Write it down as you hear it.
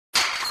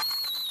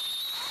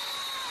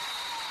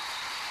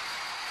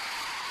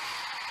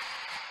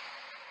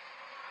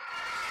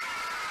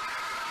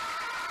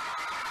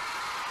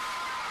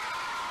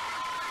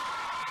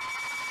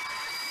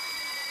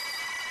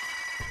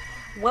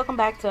Welcome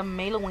back to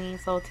Mayloween.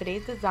 So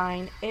today's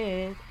design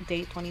is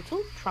day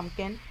 22,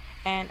 Trumpkin,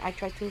 and I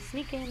tried to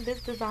sneak in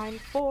this design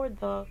for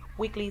the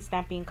weekly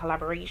stamping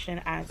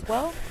collaboration as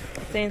well,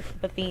 since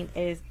the theme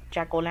is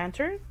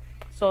jack-o'-lantern.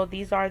 So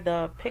these are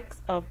the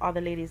pics of all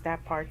the ladies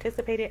that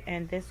participated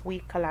in this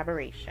week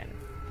collaboration.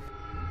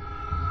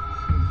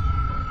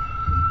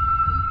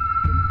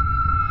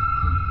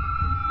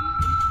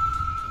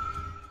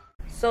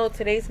 So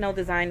today's nail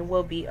design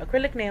will be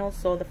acrylic nails.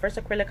 So the first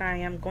acrylic I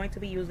am going to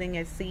be using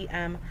is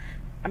C17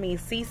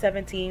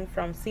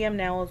 from CM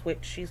Nails,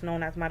 which she's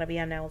known as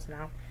Maravilla Nails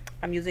now.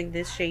 I'm using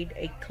this shade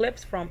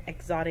Eclipse from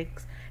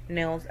Exotics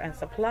Nails and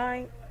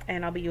Supply,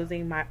 and I'll be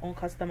using my own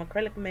custom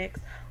acrylic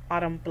mix,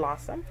 Autumn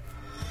Blossom.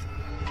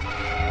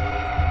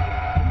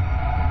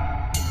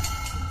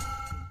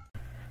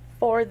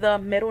 For the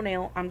middle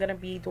nail, I'm going to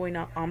be doing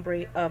an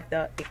ombre of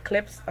the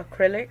Eclipse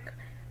acrylic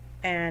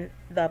and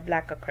the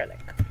black acrylic.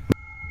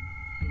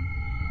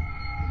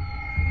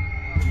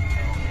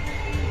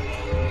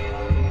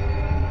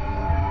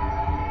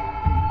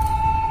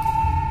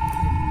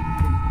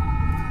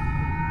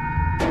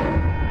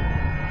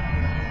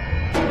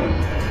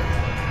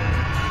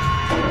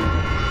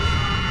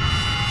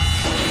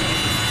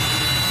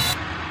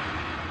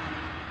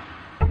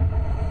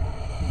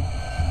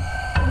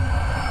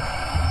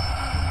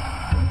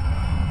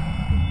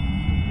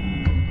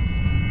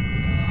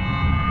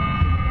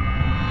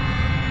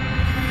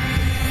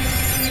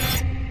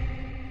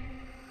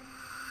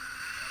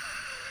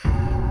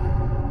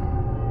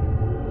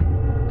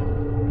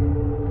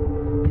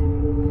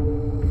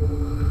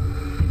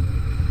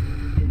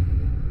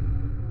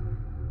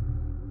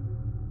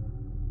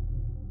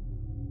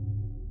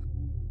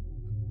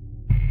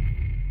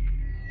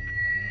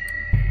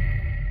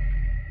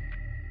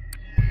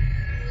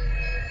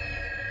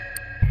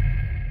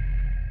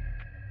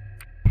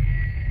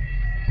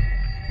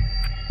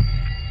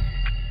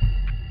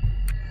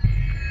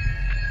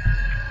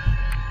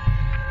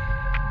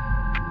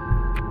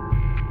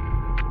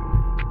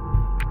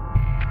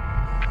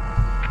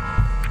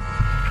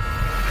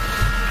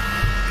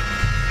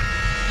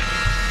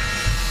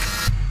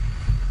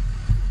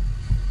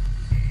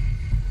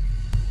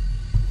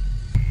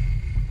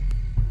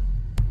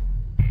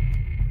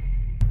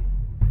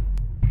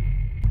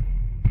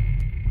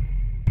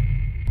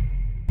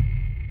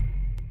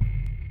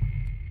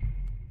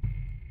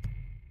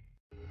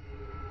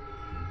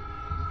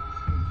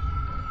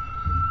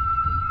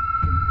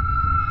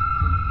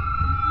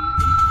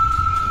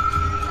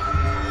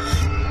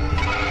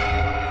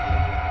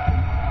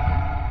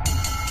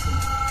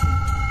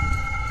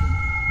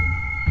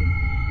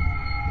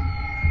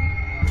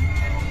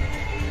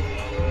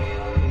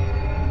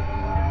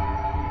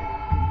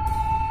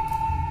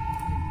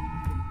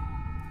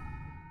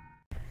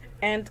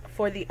 And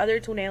for the other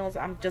two nails,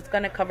 I'm just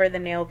going to cover the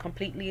nail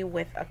completely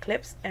with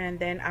Eclipse, and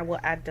then I will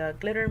add the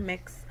glitter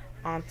mix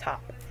on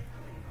top.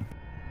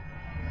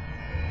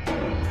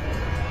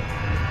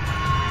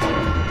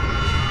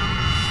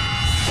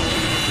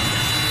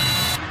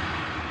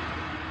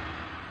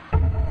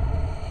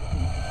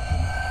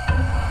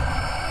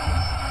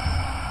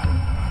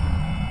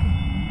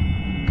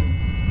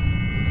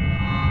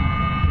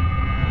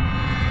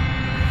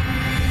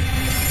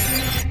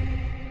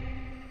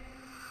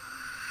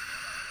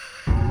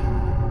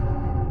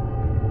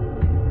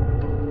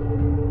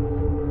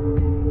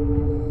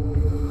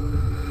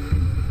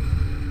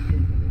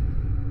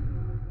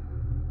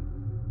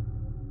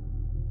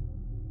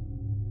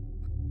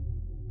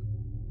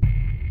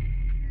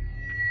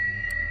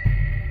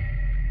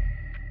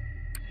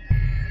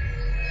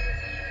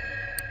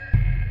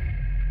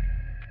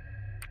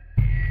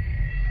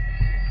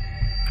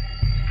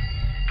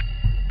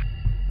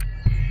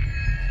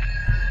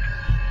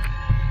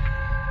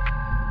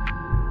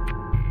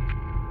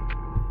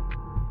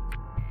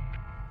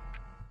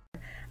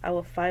 I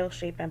will file,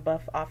 shape, and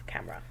buff off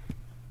camera.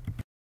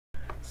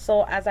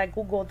 So as I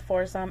googled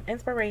for some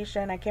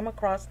inspiration, I came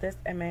across this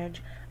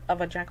image of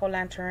a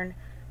jack-o'-lantern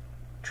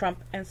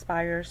Trump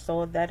inspired.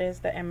 So that is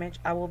the image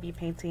I will be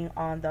painting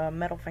on the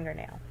middle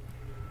fingernail.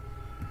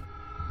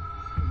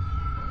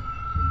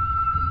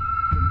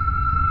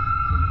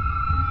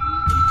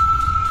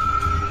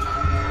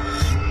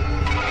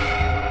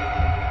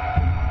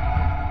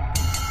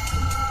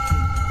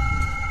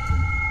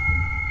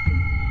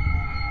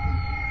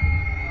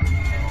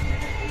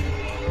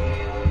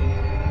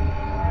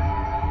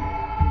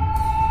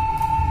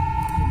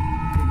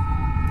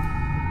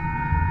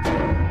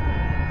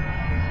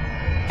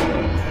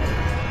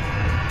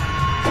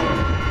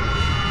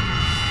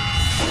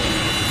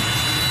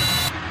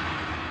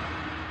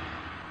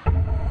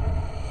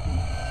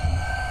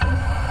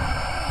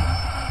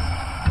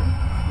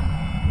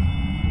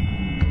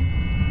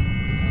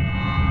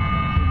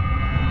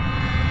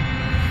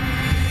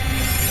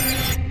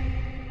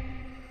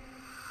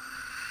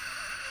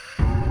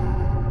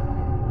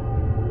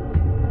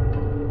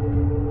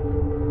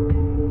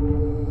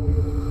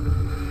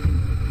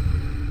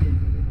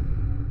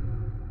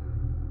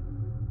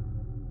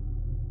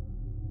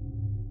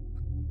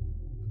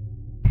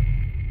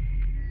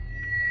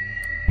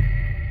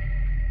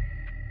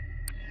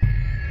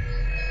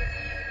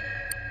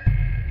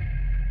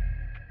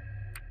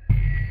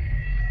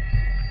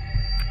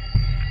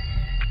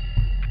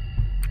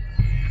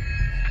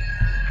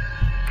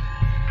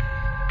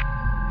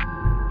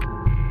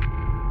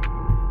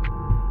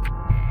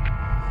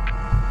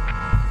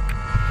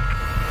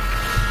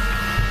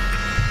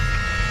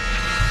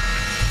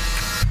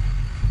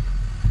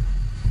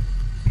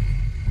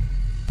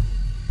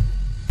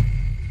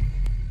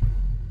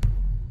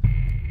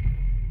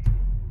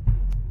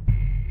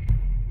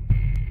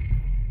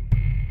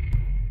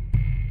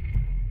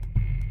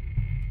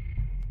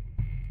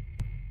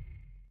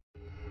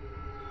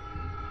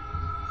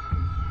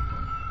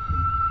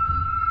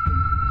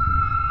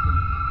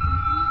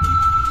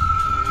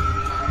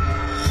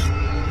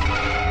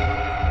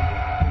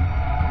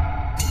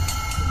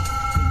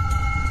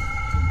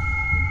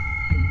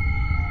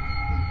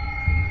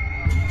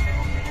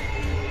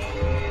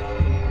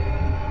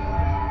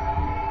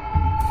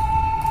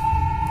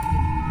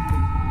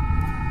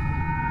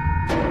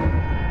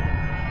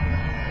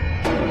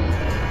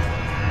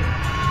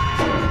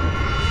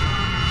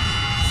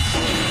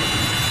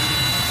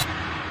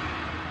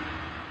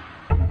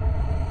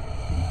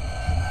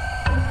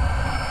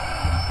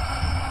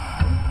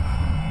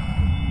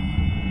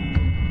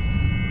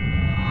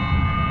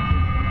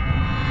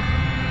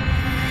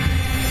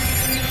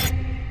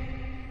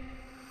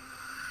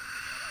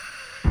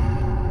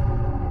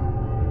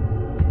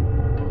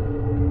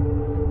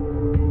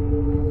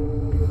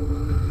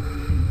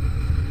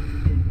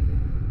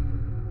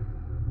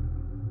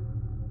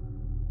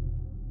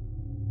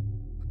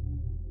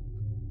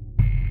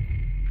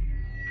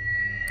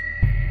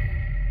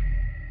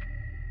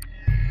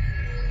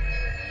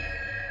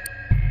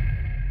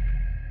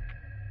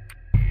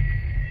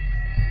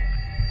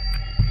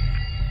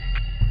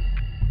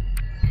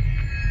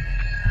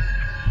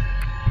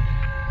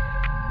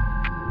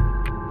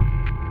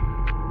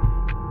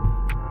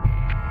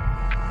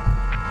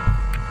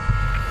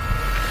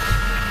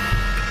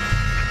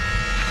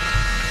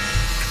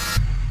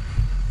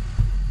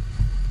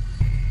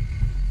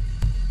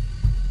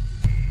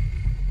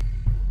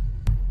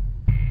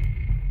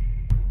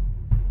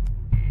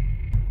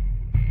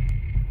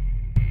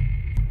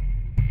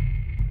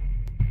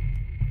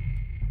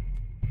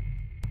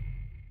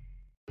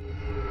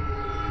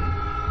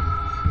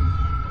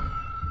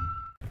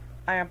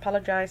 I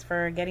apologize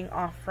for getting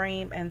off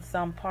frame in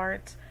some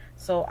parts,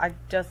 so I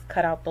just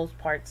cut out those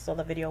parts so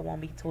the video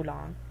won't be too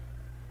long.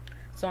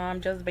 So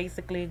I'm just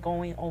basically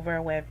going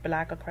over with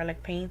black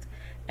acrylic paint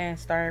and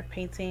start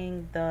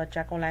painting the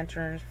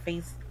jack-o'-lantern's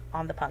face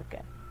on the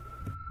pumpkin.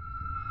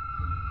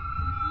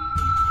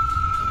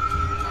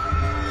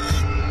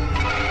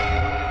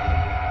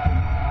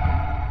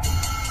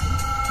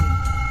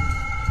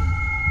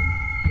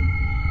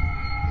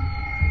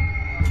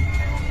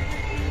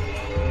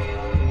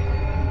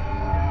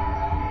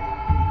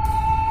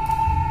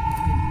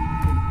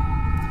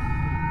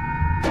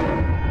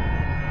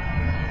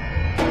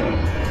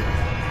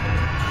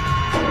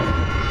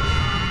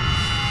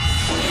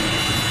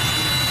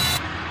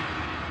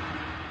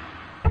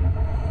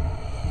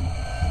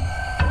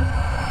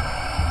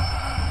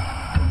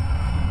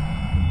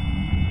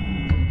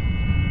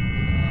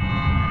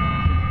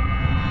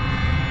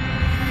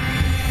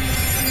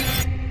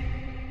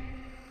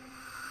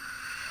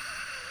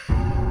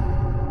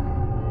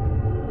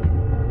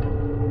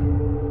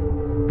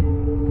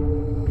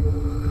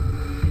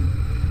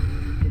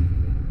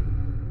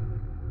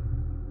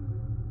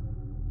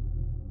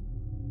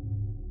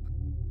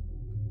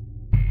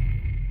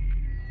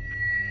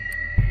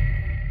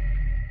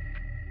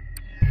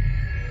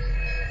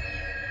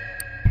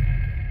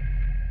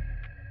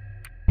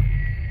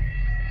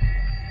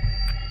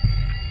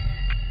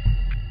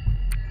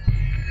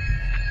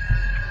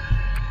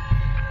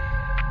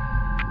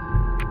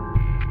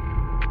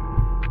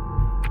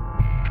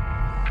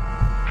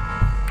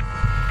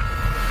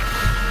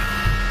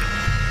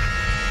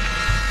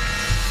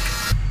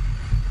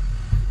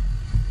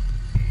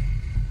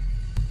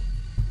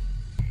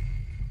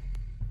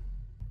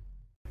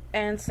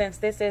 And since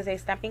this is a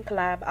stamping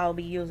collab, I'll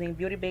be using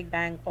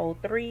BeautyBigBang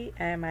 03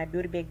 and my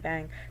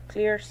BeautyBigBang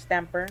clear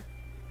stamper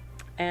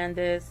and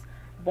this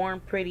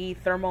BornPretty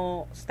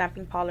Thermal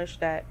stamping polish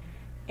that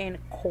in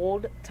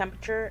cold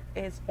temperature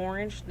is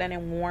orange, then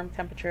in warm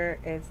temperature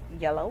is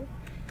yellow.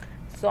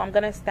 So I'm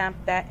gonna stamp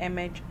that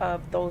image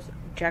of those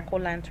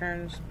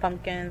jack-o'-lanterns,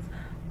 pumpkins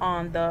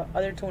on the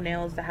other two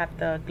nails that have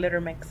the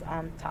glitter mix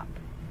on top.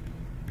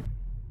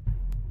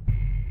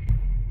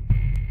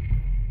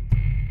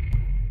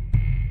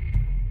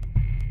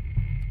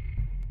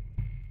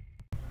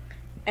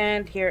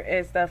 And here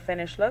is the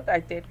finished look. I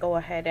did go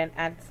ahead and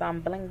add some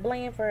bling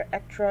bling for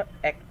extra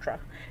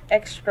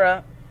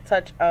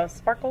touch of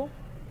sparkle.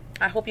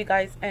 I hope you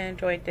guys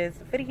enjoyed this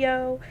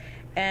video,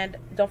 and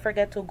don't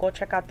forget to go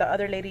check out the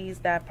other ladies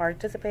that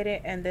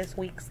participated in this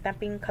week's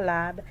stamping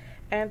collab,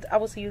 and I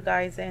will see you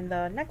guys in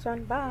the next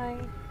one. Bye.